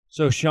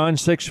So Shawn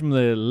SixX from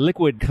the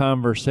Liquid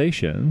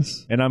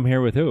Conversations, and I'm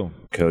here with who?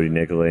 Cody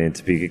Nicolay in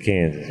Topeka,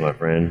 Kansas, my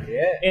friend.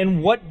 Yeah.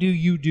 And what do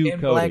you do,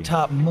 And Cody?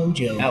 BLACKTOP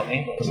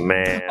Mojo.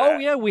 Man. Oh,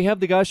 yeah, we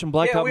have the guys from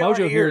BLACKTOP we are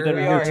Mojo here that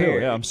we are are here, too.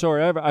 here. Yeah, I'm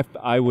sorry.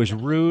 I was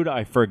rude.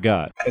 I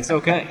forgot. It's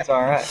okay. It's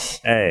all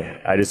right.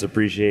 Hey, I just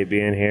appreciate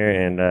being here,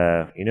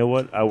 and you know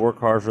what? I work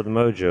hard for the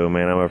Mojo,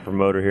 man. I'm a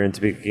promoter here in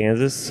Topeka,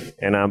 Kansas,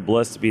 and I'm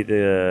blessed to be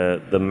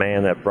the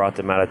man that brought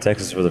them out of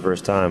Texas for the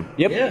first time.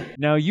 Yep. Yeah.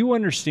 Now, you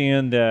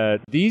understand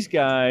that these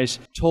guys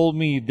told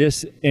me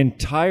this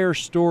entire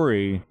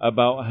story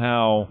about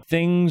how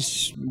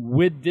things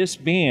with this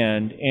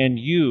band and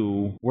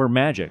you were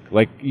magic.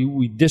 Like,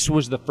 this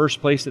was the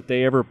first place that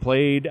they ever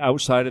played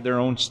outside of their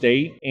own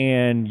state,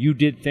 and you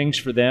did things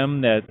for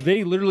them that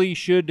they literally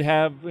should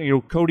have,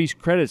 Cody's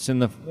credits in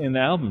the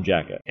album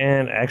jacket.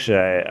 And actually,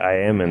 I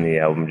am in the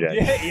album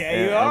jacket.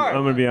 Yeah, you are.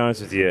 I'm going to be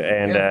honest with you.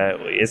 And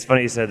it's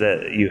funny you said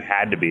that you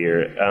had to be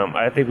here.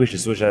 I think we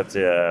should switch that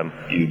to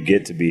you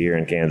get to be here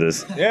in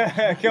Kansas.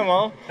 Yeah, come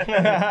on.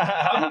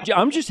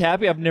 I'm just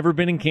happy. I've never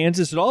been in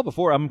Kansas at all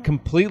before. I'm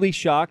completely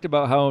shocked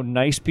about how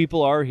nice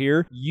people are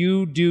here.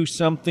 You do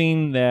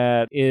something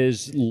that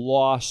is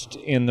lost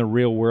in the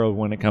real world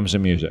when it comes to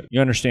music.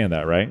 You understand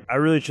that, right? I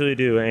really, truly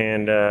do,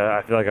 and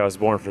I feel like I was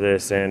born for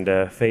this,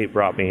 and fate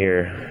brought me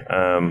here.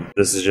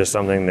 This is just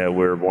something that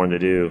we were born to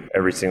do.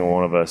 Every single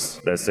one of us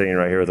that's sitting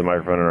right here with a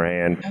microphone in our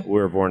hand, we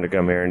were born to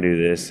come here and do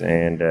this,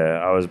 and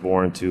I was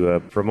born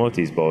to promote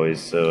these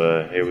boys,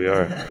 so here we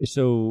are.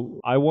 So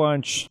I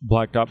watched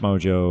BLACKTOP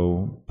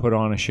Mojo put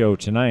on a show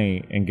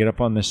tonight and get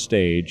up on this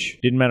stage.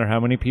 Didn't matter how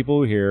many people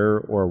were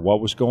here or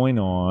what was going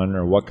on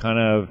or what kind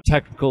of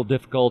technical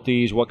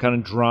difficulties, what kind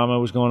of drama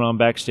was going on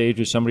backstage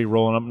with somebody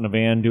rolling up in a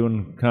van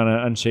doing kind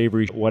of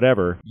unsavory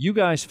whatever. You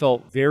guys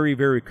felt very,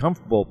 very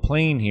comfortable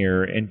playing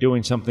here and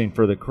doing something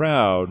for the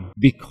crowd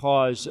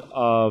because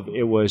of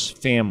it was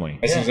family.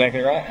 That's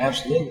exactly right.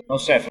 Absolutely.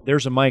 Most definitely.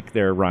 There's a mic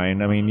there,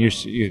 Ryan. I mean, you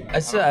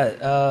It's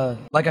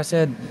like I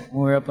said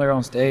when we were up there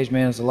on stage,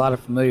 man. It's a lot of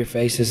familiar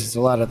faces. It's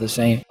a lot of the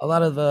same. A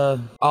lot of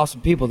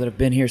awesome people that have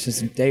been here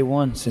since day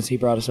one, since he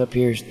brought us up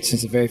here,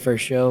 since the very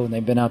first show, and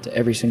they've been out to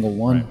every single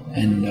one. Right.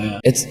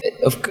 And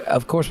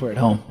of course we're at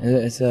home.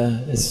 It's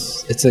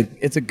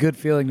a good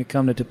feeling to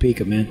come to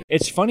Topeka, man.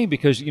 It's funny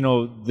because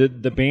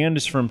the band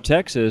is from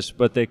Texas,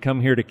 but they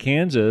come here to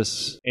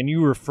Kansas, and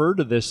you refer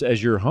to this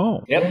as your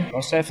home. Yep,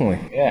 most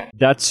definitely. Yeah.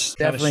 That's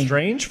definitely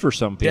strange for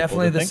some people.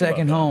 Definitely the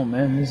second home,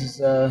 man. This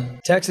is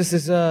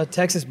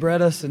Texas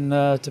bred us, and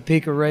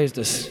Topeka raised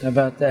us. How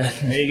about that?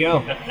 There you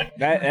go.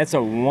 That's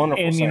a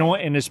wonderful. And you know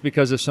what? And it's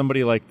because of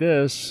somebody like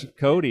this,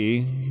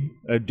 Cody,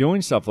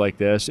 doing stuff like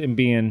this and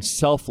being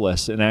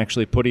selfless and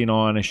actually putting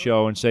on a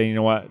show and saying, you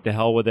know what, to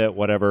hell with it,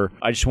 whatever.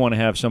 I just want to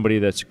have somebody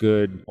that's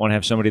good. I want to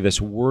have somebody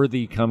that's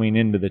worthy coming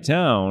into the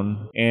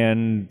town.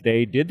 And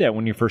they did that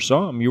when you first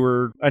saw them. You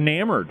were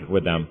enamored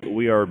with them.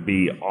 We are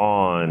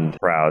beyond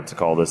proud to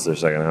call this their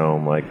second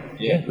home. Like,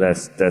 yeah,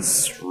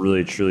 that's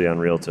really, truly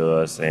unreal to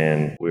us,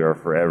 and we are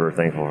forever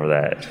thankful for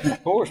that.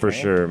 Of course, for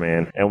sure,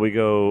 man. And we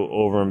go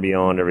over and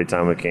beyond every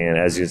time we can,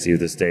 as you can see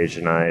with the stage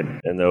tonight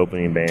and the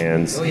opening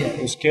bands. Oh yeah,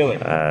 it was killing.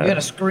 You had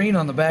a screen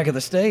on the back of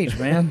the stage,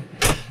 man.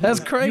 That's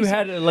crazy. You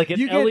had like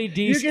an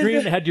LED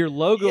screen that had your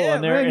logo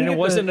on there, and it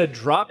wasn't a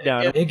drop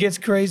down. It gets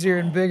crazier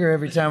and bigger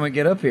every time we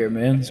get up here,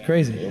 man. It's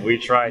crazy. We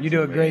try. You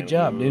do a great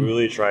job, dude. We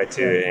really try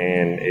to,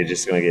 and it's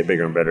just going to get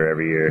bigger and better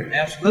every year.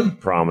 Absolutely.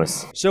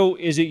 Promise. So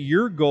is it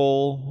your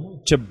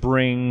goal to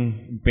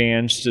bring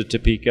bands to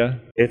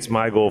Topeka? It's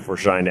my goal for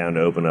Shinedown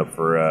to open up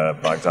for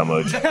BLACKTOP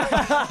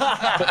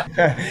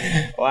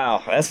Mojo.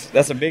 Wow,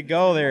 that's a big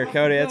goal there,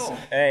 Cody. It's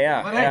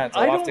it's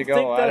a lot to go.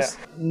 I don't think that's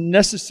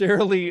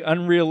necessarily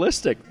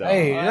unrealistic, though.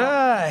 Hey,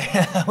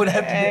 I would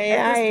have to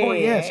at this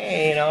point,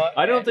 yes.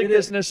 I don't think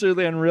that's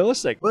necessarily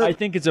unrealistic. I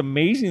think it's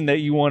amazing that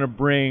you want to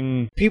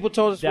bring people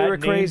told us we were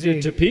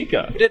crazy to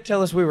Topeka. They did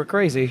tell us we were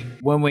crazy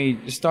when we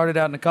started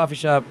out in a coffee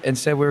shop and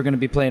said we were going to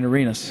be playing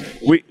arenas.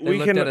 We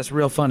looked at us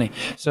real funny.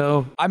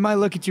 So I might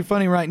look at you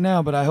funny right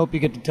now, but I hope you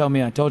get to tell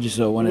me I told you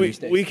so one of these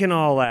days. We can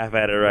all laugh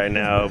at it right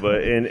now,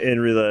 but in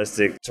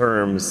realistic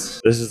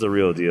terms, this is the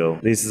real deal.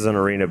 This is an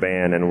arena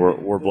band, and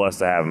we're blessed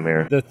to have them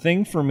here. The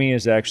thing for me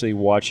is actually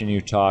watching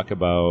you talk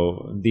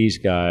about these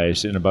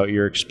guys and about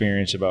your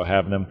experience about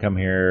having them come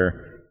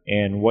here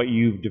and what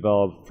you've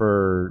developed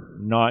for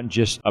not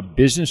just a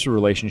business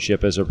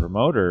relationship as a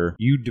promoter,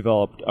 you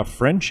developed a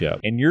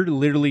friendship. And you're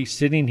literally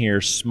sitting here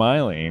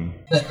smiling.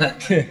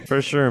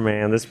 For sure,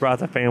 man. This brought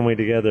the family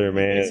together,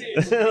 man.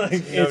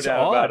 It's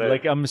odd.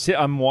 Like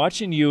I'm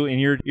watching you, and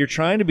you're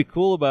trying to be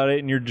cool about it,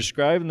 and you're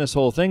describing this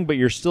whole thing, but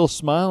you're still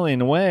smiling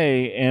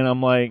away. And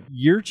I'm like,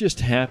 you're just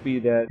happy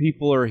that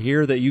people are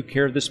here that you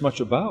care this much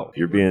about.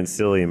 You're being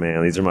silly,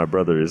 man. These are my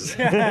brothers.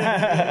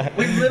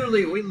 We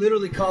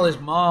literally call his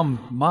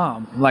mom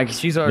mom. Like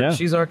she's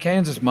our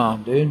Kansas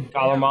mom, dude.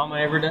 Call her mama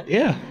every day.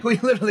 Yeah, we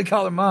literally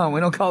call her mom. We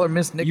don't call her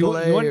Miss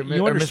Nicolay or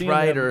Miss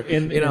Wright or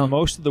in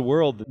most of the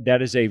world,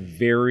 that is a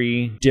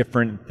very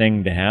different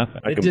thing to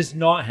happen. It does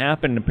not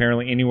happen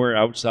apparently anywhere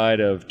outside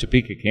of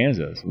Topeka,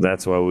 Kansas.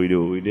 That's why we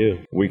do what we do.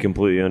 We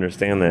completely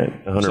understand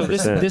that 100%.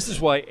 So this is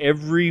why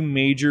every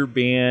major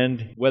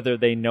band, whether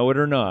they know it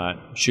or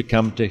not, should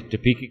come to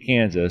Topeka,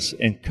 Kansas,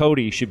 and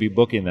Cody should be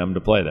booking them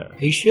to play there.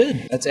 He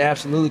should. That's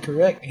absolutely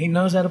correct. He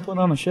knows how to put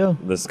on a show.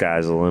 The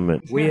sky's the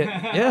limit.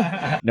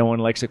 No one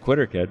likes a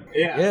quitter, kid.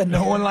 Yeah,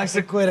 no one likes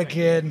to quit a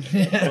kid.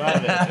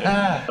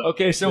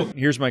 Okay, so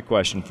here's my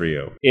question for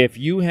you. If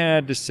you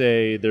had to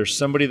say there's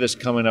somebody that's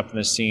coming up in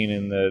the scene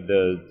in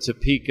the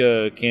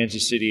Topeka,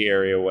 Kansas City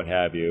area, what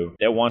have you,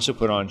 that wants to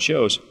put on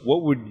shows,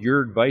 what would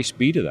your advice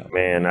be to them?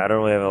 Man, I don't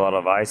really have a lot of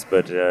advice,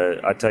 but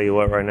I tell you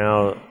what, right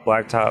now,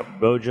 Blacktop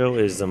Mojo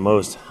is the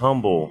most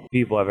humble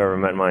people I've ever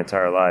met in my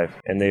entire life,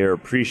 and they are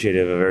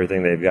appreciative of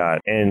everything they've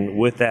got. And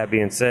with that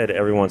being said,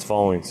 everyone's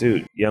following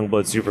suit.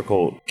 Youngblood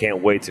Supercult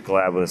can't wait to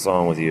collab with a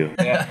song with you.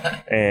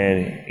 Yeah.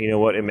 And you know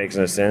what? It makes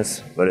no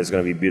sense, but it's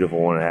going to be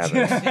beautiful when it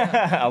happens.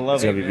 I love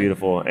It's going to be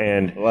beautiful.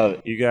 And love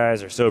it. You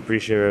guys are so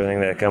appreciative of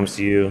everything that comes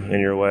to you in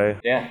your way.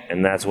 Yeah.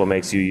 And that's what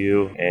makes you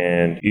you.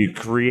 And you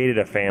created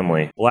a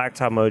family.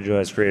 Blacktop Mojo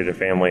has created a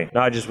family,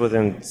 not just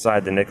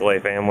inside the Nicolay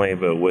family,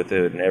 but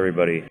within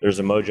everybody. There's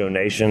a Mojo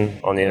Nation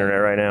on the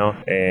internet right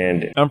now,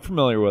 and I'm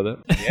familiar with it.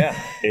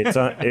 Yeah.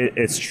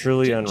 it's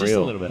truly unreal. Just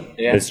a little bit.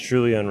 Yeah. It's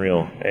truly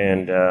unreal.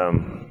 And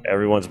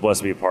everyone's blessed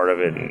to be a part of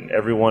it, and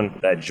everyone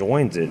that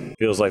joins it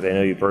feels like they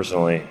know you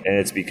personally, and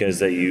it's because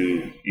that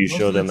you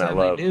show them that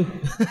love.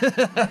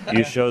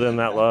 You show them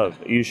that love.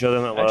 You show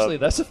them that love. Actually,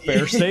 that's a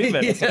fair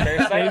statement. It's a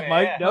fair statement, They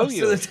might know Most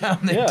you. of the time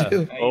they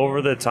do.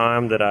 Over the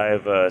time that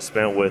I've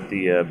spent with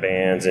the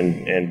bands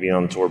and being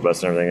on the tour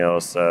bus and everything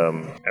else,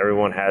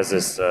 everyone has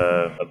this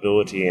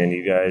ability, and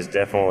you guys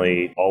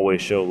definitely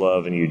always show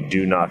love, and you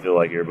do not feel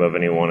like you're above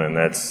anyone, and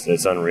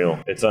it's unreal.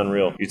 It's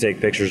unreal. You take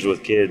pictures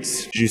with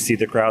kids. Did you see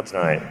the crowd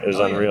tonight? It was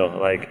unreal.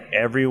 Like,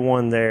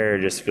 everyone there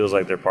just feels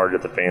like they're part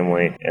of the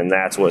family, and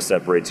that's what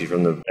separates you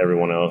from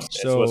everyone else.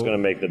 It's what's going to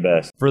make the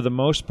best. For the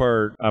most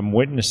part, I'm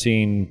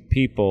witnessing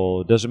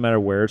people, it doesn't matter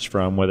where it's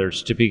from, whether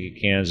it's Topeka,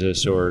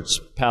 Kansas, or it's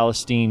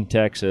Palestine,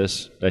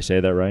 Texas. Did I say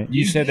that right?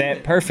 You said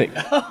that perfect.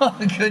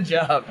 Good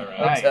job.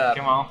 Right.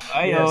 Come on.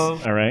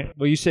 Yes. All right.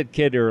 Well, you said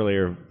kid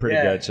earlier pretty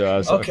good, so I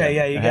was okay.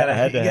 Yeah, you I got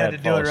had to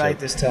do it right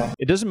this time.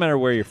 It doesn't matter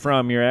where you're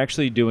from. You're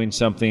actually doing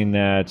something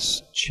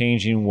that's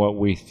changing what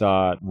we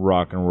thought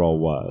rock and roll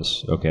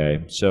was.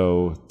 Okay.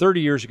 So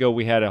 30 years ago,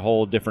 we had a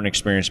whole different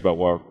experience about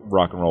what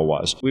rock and roll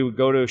was. We would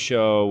go to a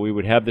show. We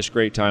would have this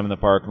great time in the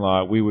parking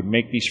lot. We would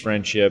make these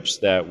friendships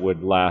that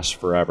would last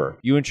forever.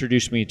 You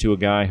introduced me to a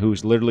guy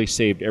who's literally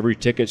saved every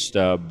ticket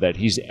stub that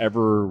he's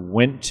ever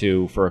went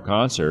to for a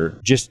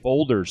concert. Just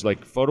folders,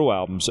 like photo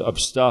albums of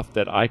stuff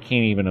that I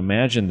can't even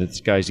imagine that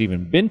this guy's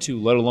even been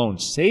to, let alone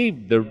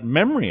saved the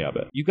memory of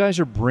it. You guys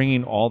are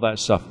bringing all that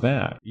stuff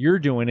back. You're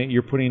doing it.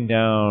 You're putting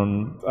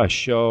down a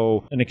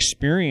show, an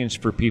experience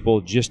for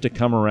people just to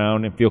come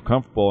around and feel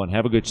comfortable and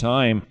have a good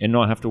time and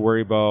not have to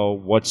worry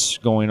about what's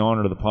going on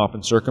or the pomp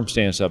and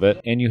circumstance of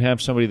it. And you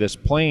have somebody that's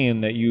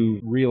playing that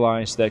you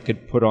realize that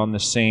could put on the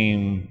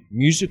same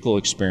musical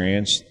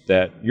experience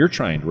that you're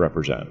trying to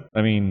represent.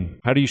 I mean,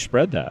 how do you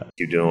spread that?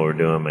 Keep doing what we're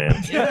doing, man.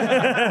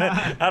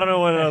 I don't know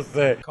what else to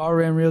say. Car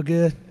ran real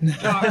good.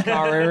 Car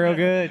ran real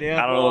good.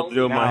 Yeah. I don't know what to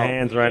do with my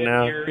hands right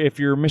now. If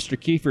you're Mr.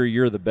 Kiefer,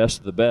 you're the best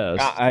of the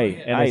best.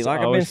 Hey, it's like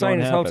I've been always saying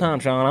gonna this whole happen. time,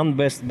 Sean, I'm the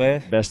best of the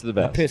best. Best of the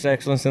best. Piss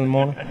excellence in the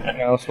morning.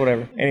 Else,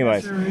 whatever.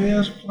 Anyways,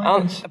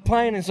 I'm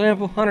plain and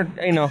simple.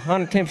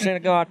 110% to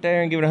go out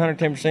there and give it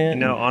 110%.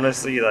 No,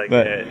 honestly,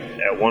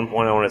 at one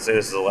point I want to say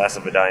this is the last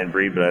of a dying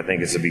breed, but I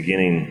think it's the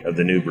beginning of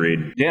the new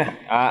breed. Yeah,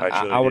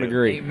 I would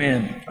agree.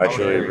 Amen. I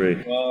truly agree.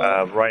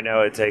 Right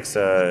now, it takes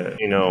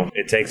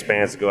it takes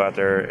bands to go out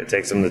there. It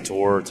takes them to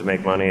tour to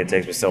make money. It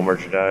takes them to sell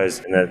merchandise,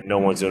 and that no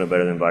one's doing it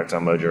better than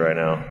Blacktop Mojo right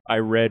now. I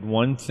read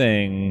one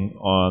thing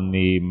on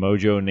the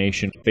Mojo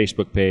Nation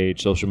Facebook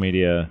page, social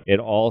media. It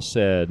all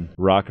said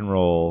rock and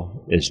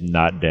roll is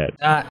not dead.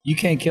 You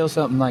can't kill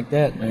something like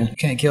that, man. You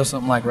can't kill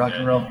something like rock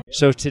and roll.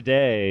 So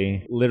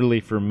today,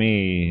 literally for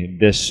me,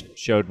 this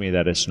showed me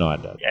that it's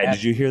not dead. Yeah,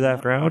 did you hear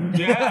that, crowd?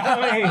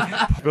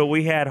 But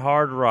we had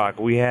hard rock,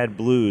 we had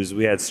blues,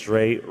 we had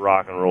straight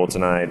rock and roll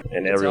tonight,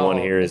 and everyone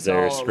here is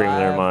there screaming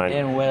their mind.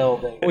 And well,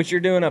 baby. What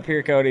you're doing up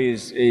here, Cody,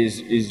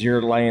 is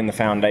you're laying the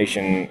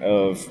foundation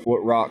of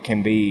what rock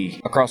can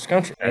be across the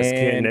country. As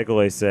Kid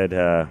Nicolay said,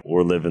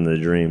 we're living the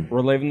dream.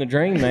 We're living the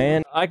dream,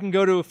 man. I can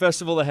go to a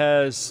festival that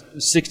has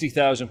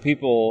 60,000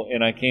 people,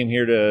 and I came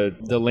here to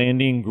the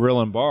Landing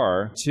Grill and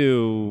Bar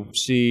to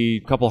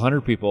see a couple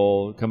hundred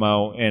people come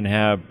out and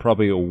have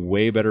probably a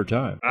way better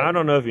time. I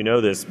don't know if you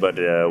know this, but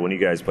when you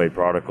guys played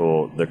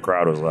Prodigal, the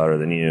crowd was louder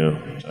than you.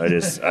 I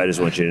just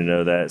want you to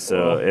know that.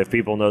 So if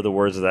people know the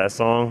words of that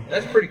song,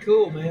 That's pretty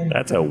cool, man.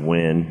 that's a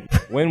win.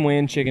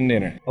 Win-win chicken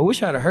dinner. I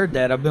wish I'd have heard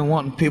that. I've been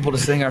wanting people to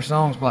sing our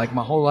songs like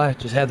my whole life.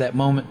 Just had that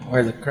moment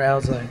where the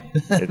crowd's like,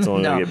 It's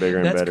only going to get bigger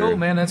and that's better. cool,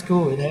 man. That's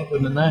cool. It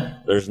happened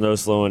tonight. There's no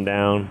slowing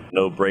down,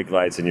 no brake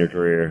lights in your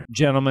career.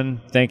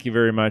 Gentlemen, thank you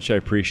very much. I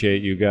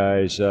appreciate you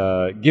guys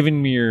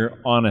giving me your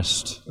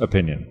honest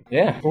opinion.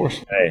 Yeah, of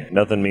course. Hey,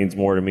 nothing means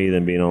more to me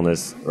than being on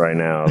this right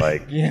now.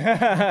 Like, Yeah,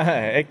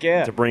 heck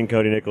yeah. to bring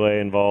Cody Nicolay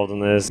involved in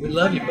this We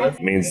love you, bud.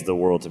 means the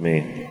world to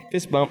me.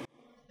 Fist bump.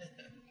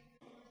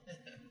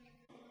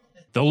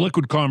 The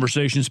Liquid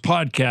Conversations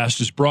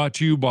podcast is brought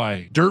to you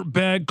by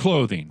Dirtbag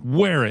Clothing.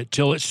 Wear it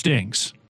till it stings.